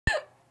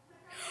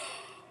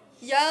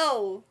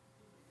Yo.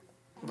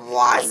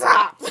 What's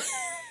up?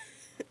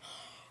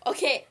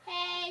 Okay.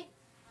 Hey.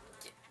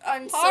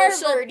 On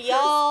Harvard,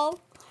 y'all.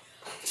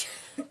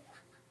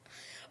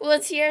 Well,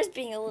 Tiara's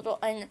being a little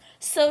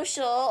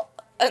unsocial.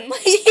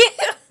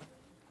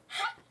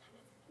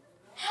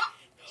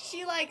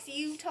 She likes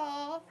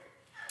Utah.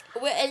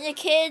 And a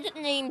kid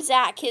named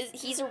Zach,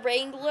 he's a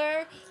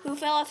wrangler who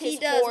fell off his He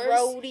does horse.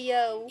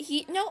 rodeo.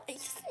 He And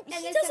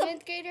the does a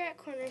 7th grader at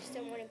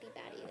Cornerstone wouldn't be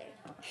bad either.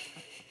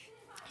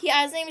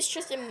 Yeah, his name is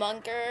Tristan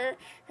Munker.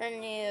 Her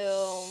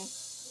new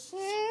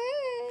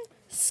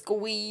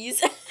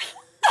squeeze.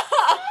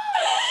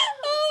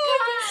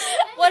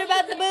 What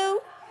about the boo?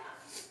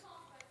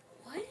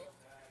 What?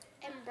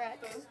 And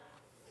Brooke.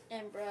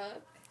 And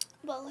Brooke.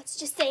 Well, let's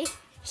just say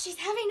she's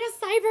having a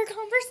cyber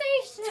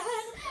conversation.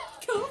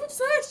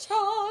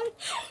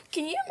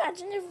 Can you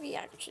imagine if we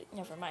actually?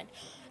 Never mind.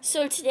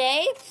 So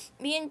today,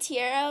 me and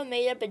Tiara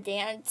made up a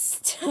dance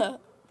to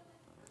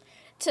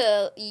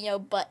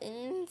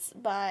Buttons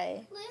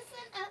by Listen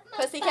up, my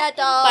Pussycat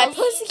buttons. Dolls.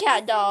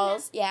 Pussycat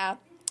Dolls. Yeah,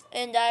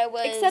 and I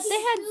was. Except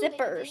they had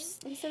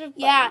zippers instead of buttons.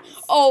 Yeah.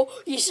 Oh,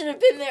 you should have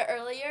been there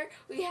earlier.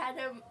 We had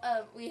them.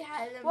 What do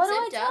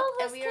I zipped tell up,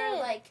 this and we were kid?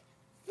 like,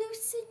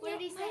 "Loosen What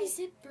did he my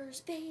say?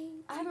 zippers,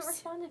 babe." I haven't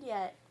responded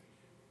yet.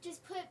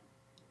 Just put.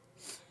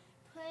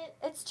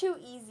 It's too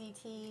easy,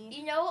 T.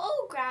 You know,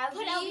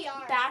 gravity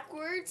LBR.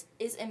 backwards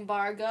is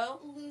embargo.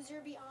 Loser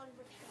beyond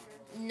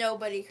repair.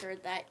 Nobody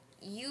heard that.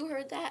 You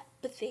heard that,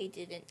 but they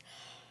didn't.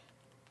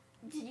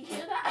 Did you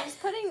hear that? I was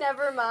putting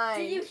never mind.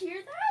 Did you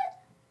hear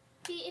that?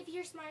 See, if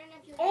you're smart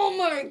enough, you would. Oh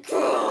my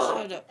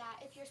God.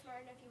 That. If you're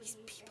smart enough, you would use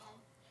your head.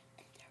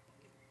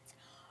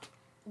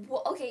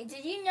 Well, okay,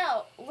 did you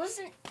know?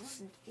 Listen to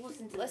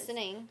this.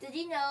 Listening. Did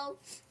you know?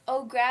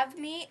 Oh, grab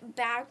me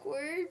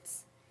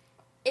backwards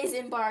is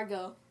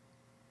embargo.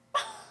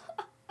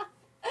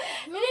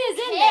 It is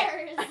in there.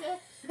 Cares?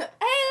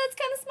 Hey, that's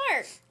kind of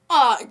smart.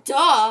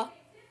 Duh.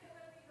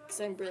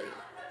 Because I'm brilliant.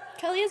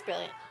 Kelly is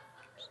brilliant.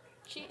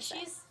 She's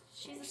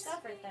a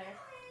stuff right there.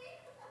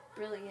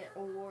 Brilliant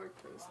award,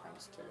 please. I'm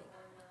just kidding.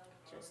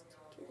 Just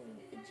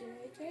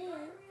kidding.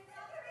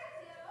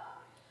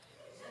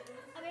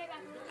 I'll be right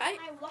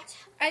back.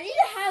 I need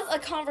to have a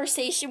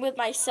conversation with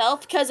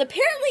myself because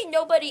apparently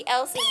nobody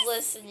else is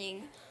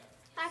listening.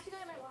 I have to go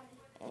get my water.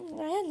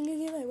 I had to go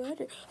get my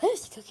water. I have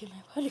to go get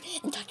my water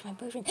and talk to my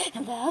boyfriend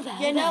and blah, blah,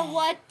 You know blah.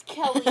 what,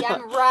 Kelly?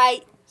 I'm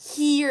right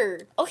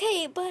here.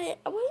 Okay, but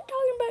I wasn't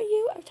talking about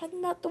you. I was talking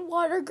about the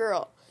water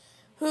girl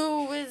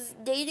who was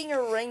dating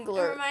a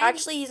wrangler. Never mind.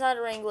 Actually, he's not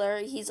a wrangler.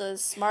 He's a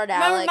smart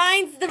Never aleck.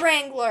 mind's the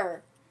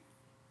Wrangler.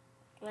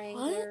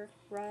 Wrangler,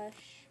 Rush.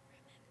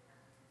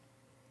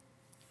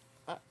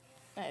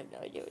 I have no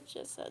idea what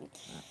you just said.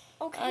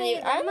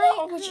 Okay, I don't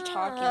know what you're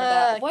talking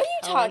about. What are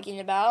you talking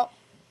about?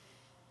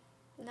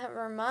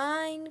 Never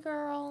mind,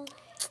 girl.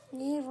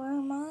 Never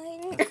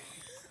mind.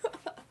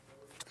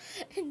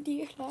 And do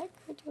you like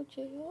Little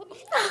Jail?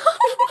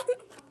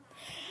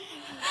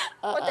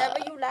 Whatever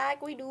you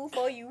like, we do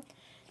for you.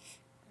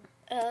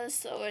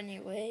 So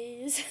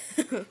anyways.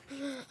 Stop it.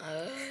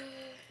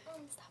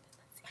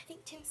 I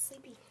think Tim's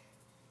sleepy.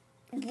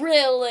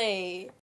 Really?